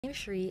I'm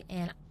Shri,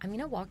 and I'm going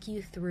to walk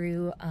you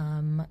through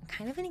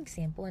kind of an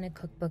example in a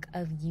cookbook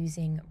of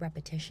using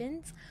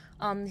repetitions.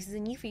 This is a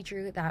new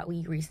feature that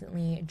we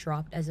recently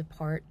dropped as a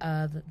part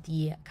of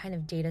the kind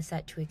of data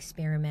set to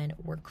experiment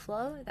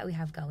workflow that we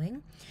have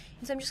going.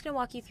 And so I'm just going to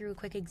walk you through a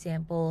quick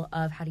example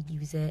of how to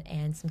use it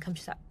and some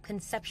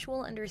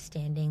conceptual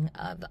understanding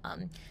of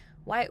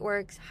why it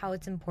works, how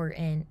it's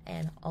important,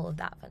 and all of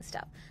that fun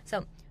stuff.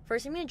 So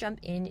first I'm going to jump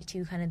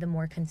into kind of the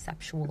more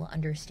conceptual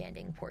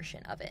understanding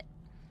portion of it.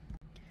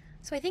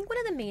 So I think one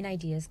of the main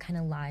ideas kind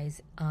of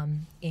lies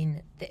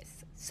in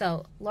this.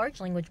 So large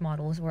language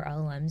models, or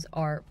LLMs,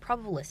 are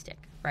probabilistic,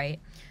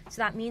 right?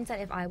 So that means that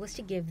if I was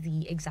to give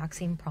the exact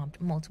same prompt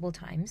multiple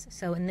times,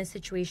 so in this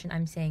situation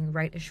I'm saying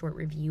write a short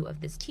review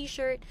of this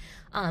t-shirt,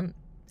 I'm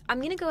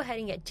going to go ahead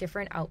and get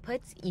different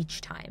outputs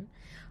each time.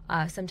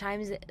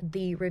 Sometimes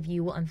the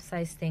review will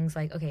emphasize things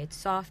like, okay, it's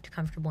soft,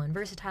 comfortable, and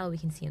versatile. We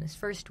can see in this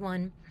first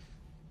one.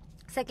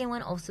 Second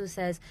one also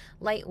says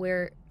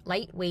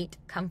lightweight,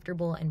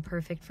 comfortable, and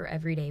perfect for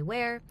everyday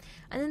wear.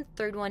 And then the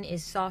third one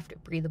is soft,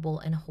 breathable,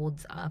 and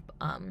holds up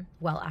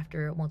well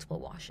after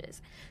multiple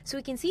washes. So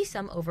we can see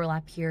some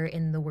overlap here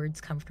in the words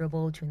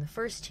comfortable between the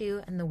first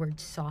two and the word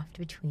soft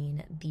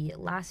between the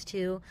last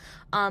two.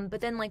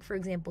 But then, like, for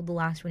example, the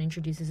last one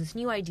introduces this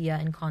new idea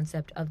and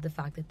concept of the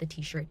fact that the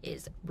t-shirt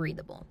is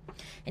breathable.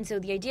 And so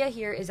the idea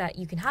here is that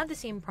you can have the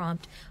same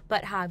prompt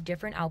but have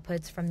different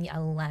outputs from the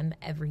LLM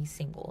every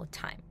single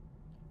time.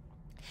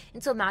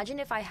 And so imagine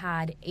if I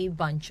had a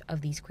bunch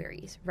of these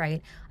queries,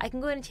 right? I can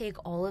go ahead and take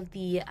all of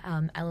the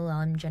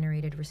LLM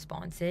generated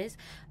responses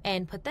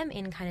and put them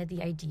in kind of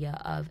the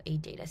idea of a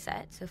data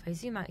set. So if I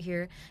zoom out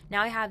here,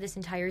 now I have this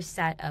entire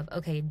set of,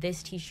 okay,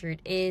 this t-shirt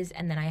is,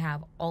 and then I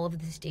have all of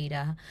this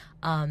data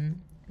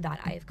that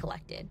I've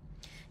collected.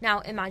 Now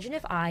imagine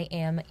if I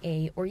am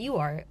or you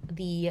are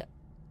the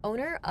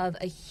owner of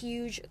a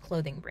huge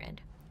clothing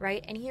brand,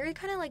 right? And here is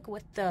kind of like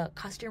what the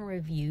customer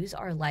reviews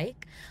are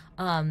like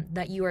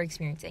that you are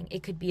experiencing.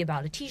 It could be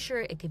about a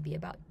t-shirt, it could be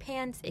about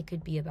pants, it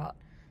could be about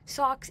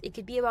socks, it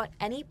could be about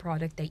any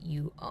product that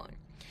you own.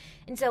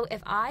 And so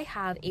if I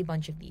have a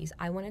bunch of these,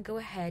 I want to go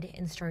ahead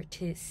and start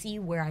to see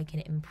where I can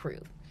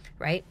improve,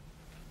 right?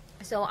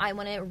 So I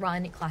want to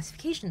run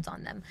classifications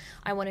on them.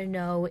 I want to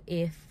know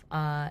if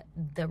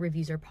the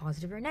reviews are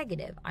positive or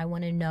negative. I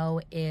want to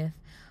know if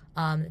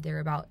they're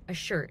about a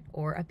shirt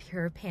or a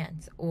pair of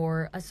pants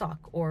or a sock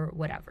or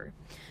whatever,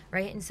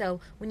 right? And so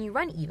when you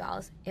run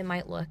evals, it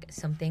might look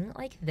something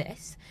like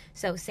this.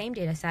 So same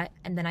data set,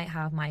 and then I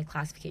have my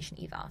classification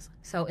evals.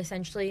 So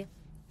essentially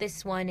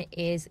this one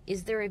is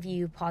the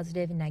review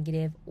positive,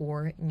 negative,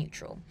 or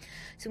neutral?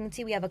 So we can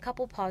see we have a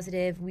couple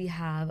positive, we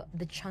have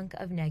the chunk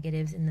of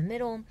negatives in the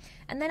middle,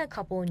 and then a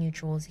couple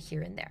neutrals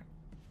here and there.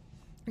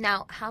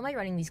 Now, how am I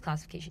running these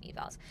classification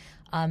evals?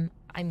 I'm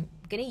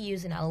going to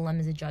use an LLM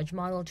as a judge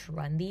model to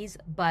run these,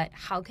 but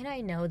how can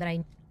I know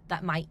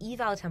that my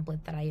eval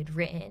template that I had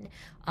written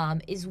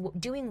is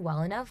doing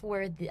well enough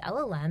where the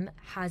LLM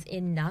has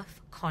enough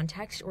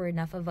context or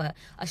enough of a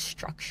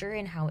structure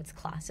in how it's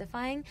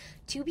classifying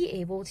to be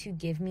able to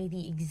give me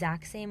the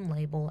exact same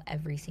label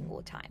every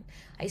single time?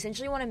 I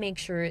essentially want to make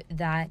sure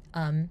that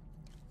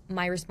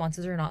my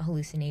responses are not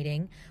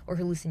hallucinating or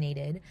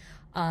hallucinated,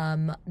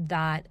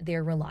 that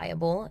they're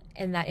reliable,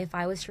 and that if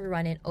I was to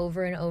run it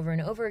over and over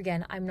and over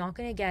again, I'm not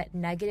going to get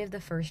negative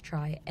the first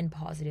try and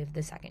positive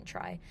the second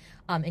try,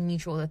 and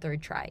neutral the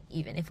third try,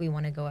 even if we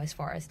want to go as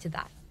far as to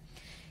that.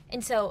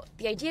 And so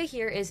the idea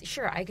here is,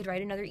 sure, I could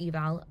write another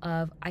eval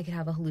I could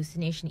have a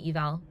hallucination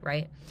eval,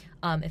 right?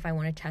 If I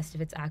want to test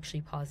if it's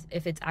actually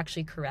if it's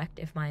actually correct,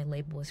 if my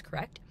label is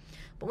correct.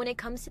 But when it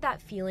comes to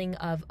that feeling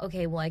of,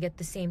 okay, well, I get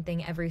the same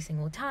thing every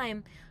single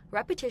time,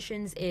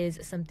 repetitions is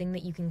something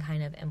that you can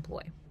kind of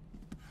employ.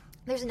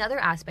 There's another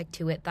aspect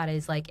to it that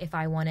is like if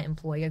I want to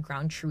employ a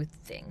ground truth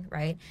thing,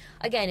 right?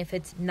 Again, if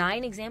it's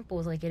 9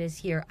 examples like it is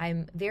here,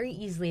 I'm very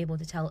easily able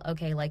to tell,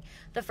 okay, like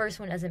the first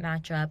one doesn't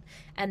match up,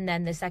 and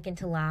then the second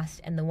to last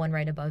and the one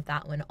right above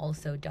that one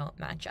also don't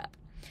match up.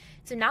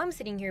 So now I'm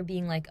sitting here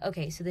being like,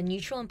 okay, so the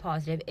neutral and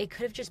positive, it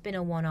could have just been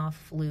a one-off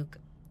fluke,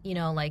 you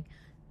know, like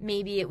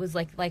maybe it was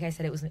like I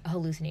said, it was a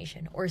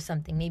hallucination or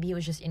something. Maybe it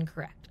was just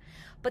incorrect.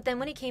 But then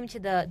when it came to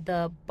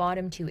the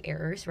bottom 2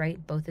 errors,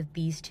 right, both of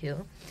these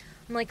two,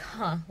 I'm like,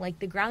 like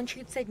the ground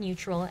truth said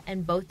neutral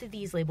and both of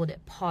these labeled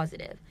it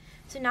positive.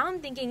 So now I'm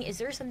thinking, is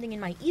there something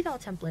in my eval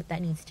template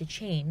that needs to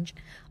change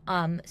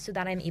so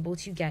that I'm able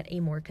to get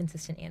a more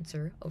consistent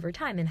answer over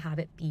time and have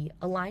it be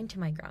aligned to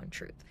my ground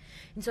truth?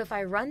 And so if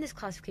I run this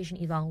classification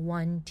eval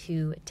 1,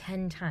 2,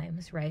 10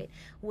 times, right,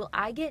 will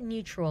I get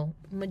neutral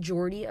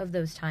majority of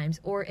those times,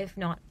 or if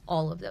not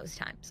all of those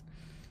times?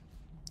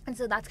 And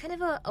so that's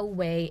kind of a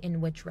way in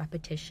which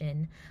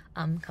repetition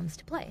comes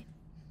to play.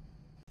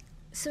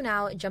 So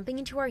now, jumping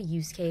into our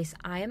use case,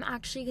 I am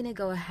actually going to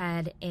go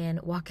ahead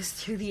and walk us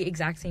through the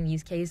exact same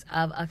use case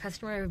of a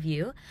customer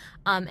review.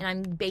 And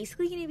I'm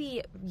basically going to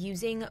be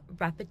using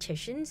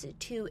repetitions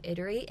to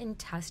iterate and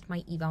test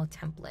my eval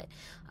template.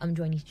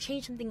 Do I need to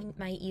change something in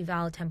my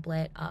eval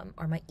template?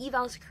 Are my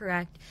evals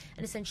correct?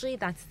 And essentially,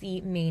 that's the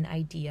main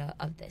idea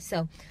of this.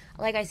 So,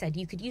 like I said,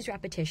 you could use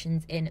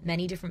repetitions in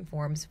many different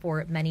forms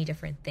for many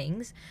different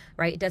things,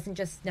 right? It doesn't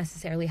just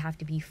necessarily have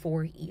to be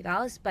for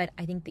evals, but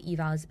I think the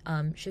evals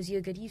shows you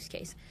a good use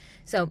case.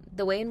 So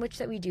the way in which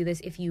that we do this,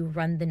 if you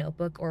run the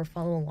notebook or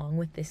follow along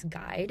with this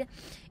guide,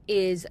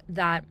 is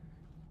that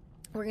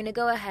we're going to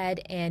go ahead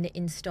and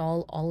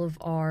install all of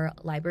our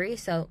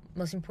libraries. So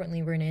most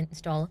importantly, we're going to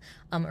install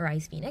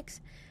Arise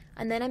Phoenix.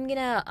 And then I'm going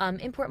to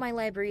import my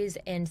libraries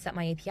and set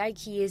my API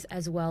keys,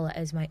 as well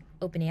as my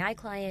OpenAI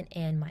client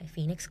and my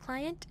Phoenix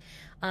client.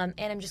 And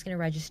I'm just going to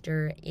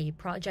register a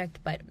project,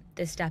 but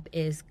this step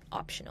is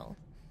optional.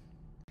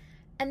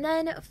 And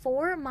then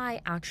for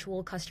my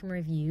actual customer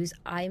reviews,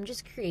 I'm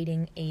just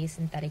creating a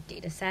synthetic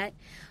data set.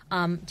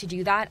 To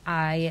do that,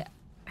 I'm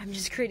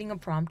just creating a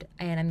prompt,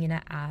 and I'm going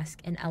to ask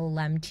an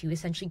LLM to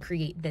essentially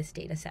create this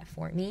data set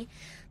for me.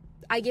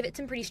 I give it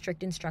some pretty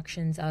strict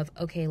instructions of,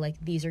 okay, like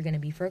these are going to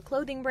be for a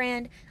clothing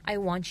brand. I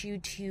want you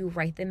to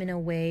write them in a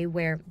way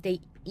where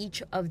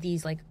each of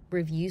these like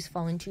reviews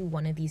fall into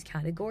one of these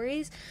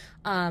categories.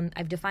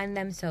 I've defined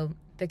them, so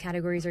the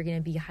categories are going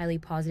to be highly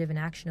positive and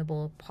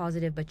actionable,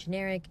 positive but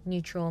generic,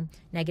 neutral,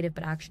 negative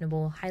but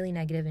actionable, highly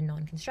negative and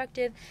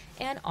non-constructive,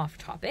 and off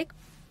topic.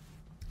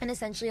 And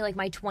essentially, like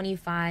my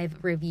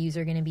 25 reviews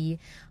are going to be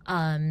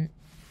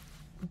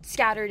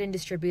scattered and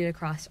distributed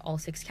across all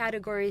 6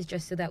 categories,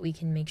 just so that we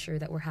can make sure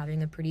that we're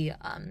having a pretty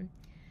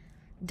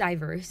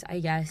diverse, I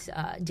guess,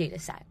 data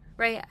set,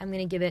 right? I'm going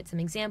to give it some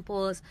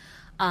examples,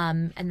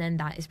 and then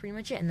that is pretty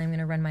much it. And then I'm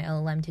going to run my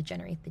LLM to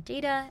generate the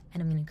data,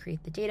 and I'm going to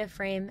create the data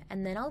frame,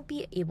 and then I'll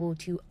be able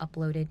to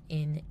upload it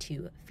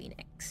into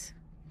Phoenix.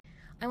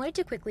 I wanted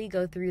to quickly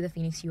go through the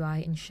Phoenix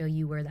UI and show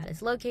you where that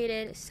is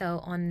located.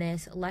 So on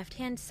this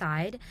left-hand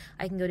side,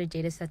 I can go to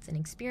datasets and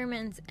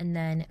experiments and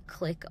then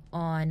click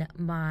on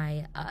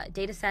my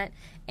dataset.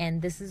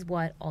 And this is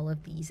what all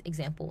of these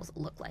examples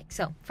look like.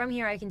 So from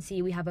here, I can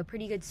see we have a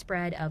pretty good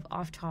spread of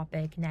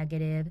off-topic,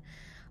 negative,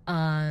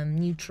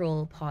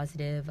 neutral,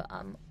 positive,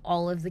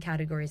 all of the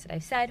categories that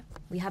I've said.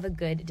 We have a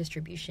good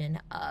distribution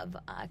of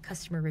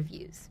customer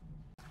reviews.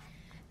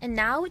 And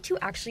now to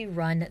actually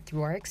run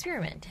through our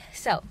experiment.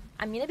 So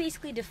I'm going to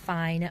basically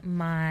define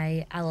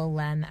my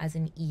LLM as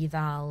an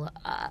eval,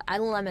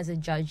 LLM as a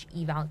judge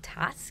eval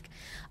task.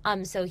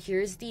 So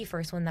here's the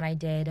first one that I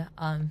did.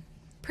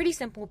 Pretty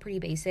simple, pretty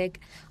basic.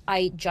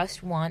 I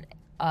just want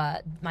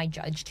my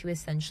judge to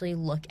essentially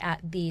look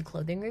at the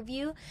clothing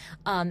review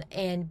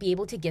and be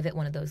able to give it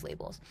one of those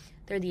labels.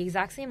 They're the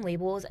exact same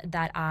labels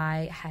that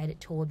I had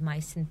told my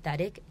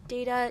synthetic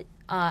data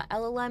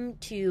LLM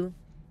to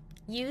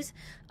use,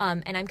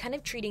 and I'm kind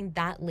of treating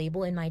that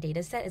label in my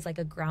data set as like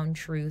a ground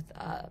truth,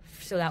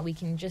 so that we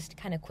can just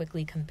kind of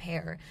quickly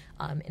compare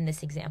in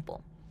this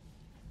example.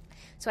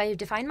 So I have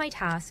defined my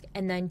task,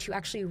 and then to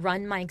actually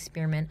run my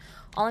experiment,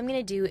 all I'm going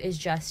to do is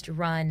just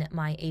run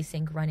my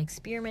async run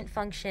experiment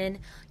function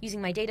using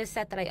my data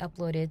set that I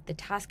uploaded, the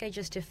task I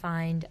just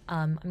defined.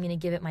 I'm going to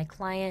give it my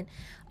client,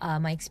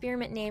 my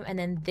experiment name, and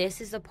then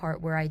this is the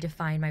part where I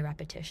define my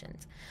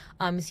repetitions.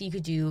 So you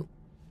could do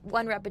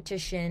 1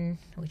 repetition,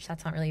 which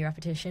that's not really a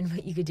repetition,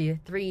 but you could do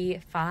 3,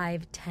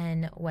 5,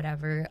 10,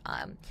 whatever,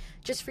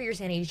 just for your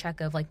sanity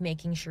check of like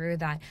making sure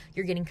that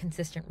you're getting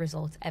consistent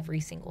results every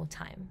single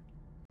time.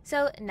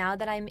 So now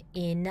that I'm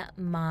in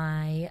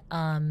my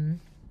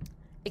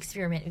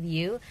experiment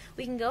view,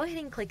 we can go ahead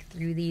and click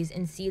through these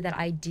and see that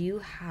I do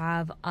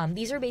have,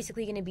 these are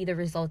basically going to be the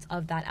results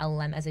of that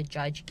LLM as a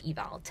judge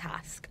eval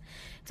task.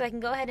 So I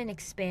can go ahead and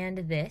expand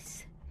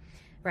this,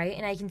 right?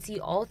 And I can see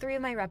all 3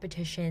 of my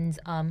repetitions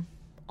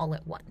all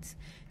at once.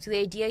 So the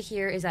idea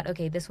here is that,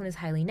 okay, this one is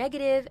highly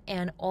negative,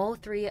 and all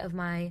 3 of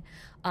my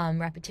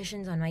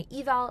repetitions on my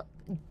eval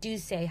do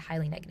say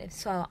highly negative.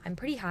 So I'm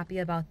pretty happy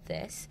about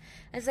this.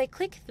 As I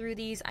click through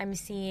these, I'm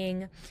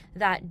seeing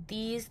that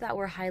these that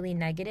were highly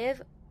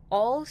negative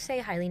all say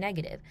highly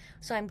negative.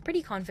 So I'm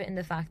pretty confident in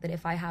the fact that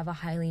if I have a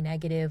highly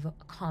negative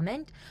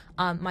comment,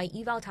 my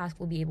eval task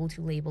will be able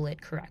to label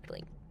it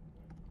correctly.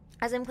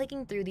 As I'm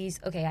clicking through these,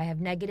 okay, I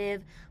have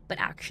negative but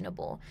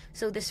actionable.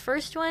 So this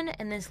first one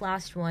and this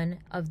last one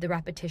of the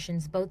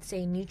repetitions both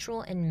say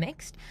neutral and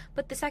mixed,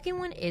 but the second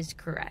one is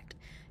correct.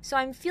 So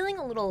I'm feeling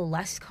a little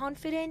less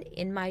confident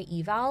in my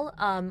eval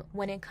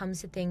when it comes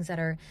to things that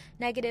are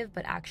negative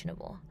but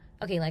actionable.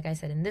 Okay, like I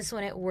said, in this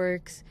one it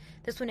works.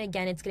 This one,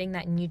 again, it's getting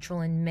that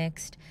neutral and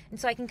mixed. And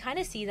so I can kind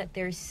of see that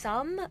there's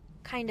some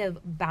kind of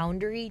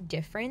boundary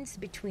difference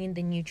between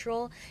the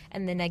neutral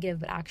and the negative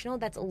but actionable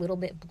that's a little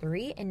bit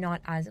blurry and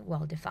not as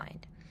well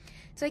defined.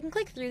 So I can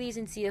click through these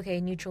and see, okay,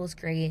 neutral is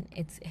great.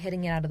 It's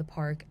hitting it out of the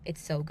park.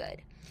 It's so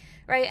good,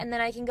 right? And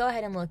then I can go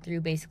ahead and look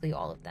through basically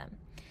all of them.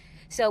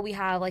 So we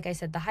have, like I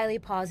said, the highly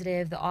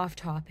positive, the off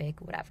topic,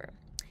 whatever.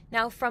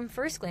 Now, from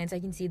first glance, I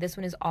can see this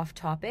one is off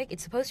topic.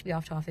 It's supposed to be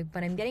off topic,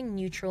 but I'm getting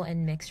neutral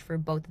and mixed for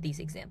both of these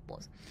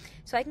examples.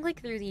 So I can click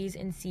through these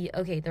and see,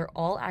 okay, they're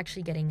all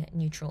actually getting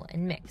neutral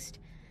and mixed.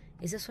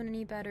 Is this one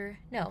any better?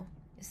 No.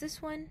 Is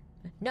this one?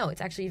 No, it's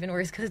actually even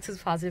worse because it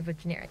says positive but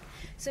generic.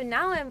 So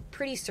now I'm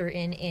pretty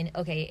certain in,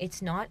 okay,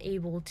 it's not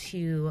able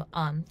to,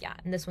 and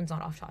this one's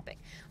not off topic.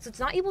 So it's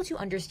not able to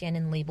understand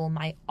and label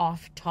my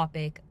off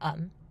topic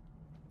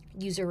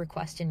user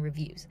requests and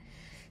reviews.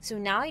 So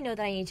now I know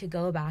that I need to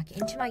go back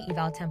into my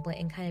eval template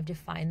and kind of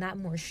define that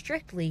more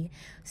strictly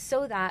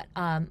so that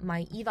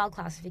my eval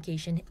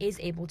classification is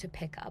able to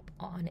pick up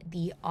on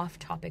the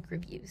off-topic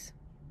reviews.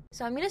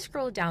 So I'm going to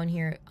scroll down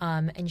here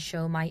and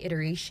show my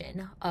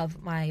iteration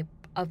of my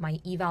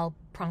eval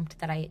prompt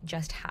that I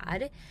just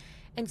had.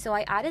 And so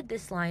I added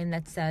this line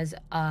that says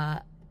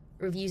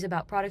reviews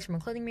about products from a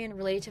clothing brand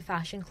related to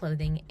fashion,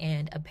 clothing,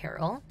 and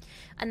apparel.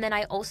 And then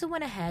I also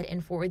went ahead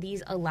and for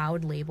these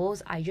allowed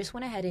labels, I just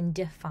went ahead and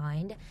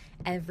defined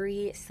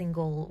every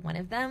single one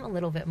of them a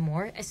little bit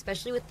more,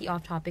 especially with the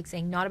off topic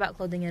saying not about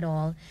clothing at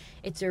all.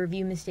 It's a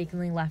review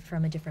mistakenly left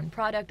from a different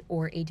product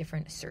or a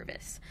different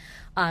service.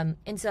 And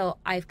so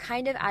I've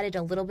kind of added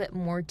a little bit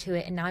more to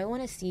it. And now I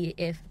want to see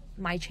if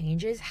my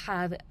changes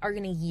are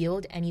going to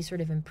yield any sort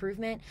of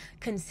improvement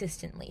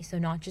consistently. So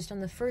not just on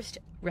the first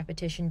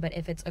repetition, but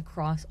if it's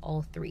across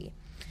all three.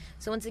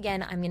 So once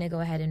again, I'm going to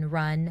go ahead and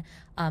run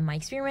my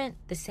experiment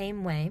the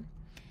same way.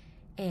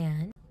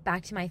 And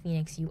back to my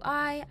Phoenix UI,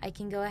 I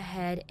can go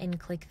ahead and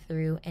click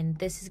through, and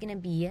this is going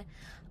to be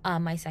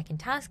my second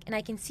task. And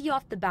I can see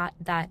off the bat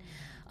that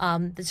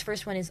this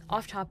first one is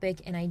off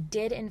topic, and I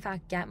did in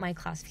fact get my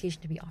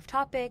classification to be off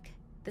topic.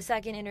 The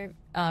second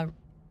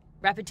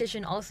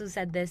repetition also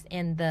said this,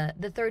 and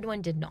the third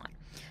one did not.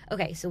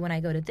 Okay, so when I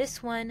go to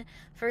this one,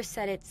 first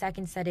set it,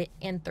 second set it,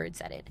 and third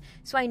set it.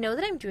 So I know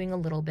that I'm doing a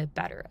little bit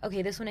better.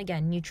 Okay, this one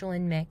again, neutral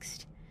and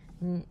mixed.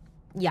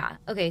 Yeah,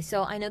 okay,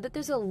 so I know that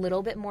there's a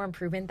little bit more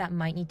improvement that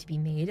might need to be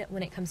made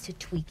when it comes to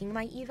tweaking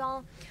my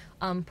eval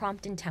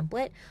prompt and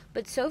template,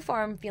 but so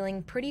far I'm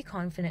feeling pretty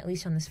confident, at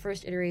least on this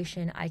first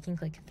iteration. I can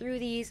click through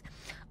these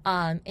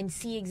and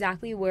see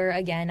exactly where,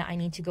 again, I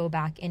need to go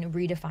back and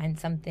redefine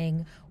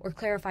something or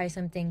clarify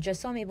something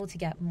just so I'm able to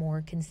get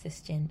more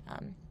consistent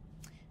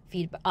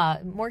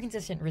more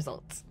consistent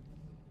results.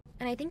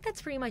 And I think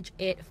that's pretty much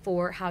it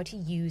for how to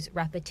use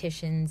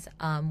repetitions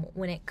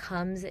when it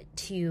comes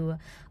to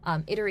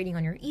iterating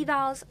on your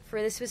evals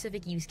for this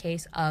specific use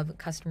case of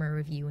customer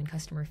review and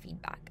customer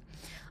feedback.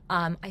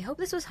 I hope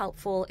this was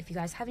helpful. If you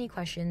guys have any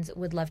questions,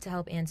 would love to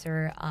help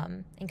answer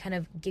and kind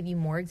of give you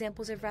more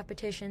examples of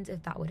repetitions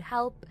if that would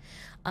help.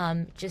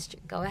 Just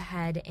go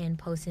ahead and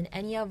post in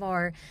any of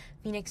our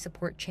Phoenix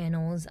support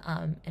channels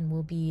and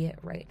we'll be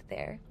right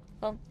there.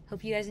 Well,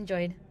 hope you guys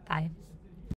enjoyed. Bye.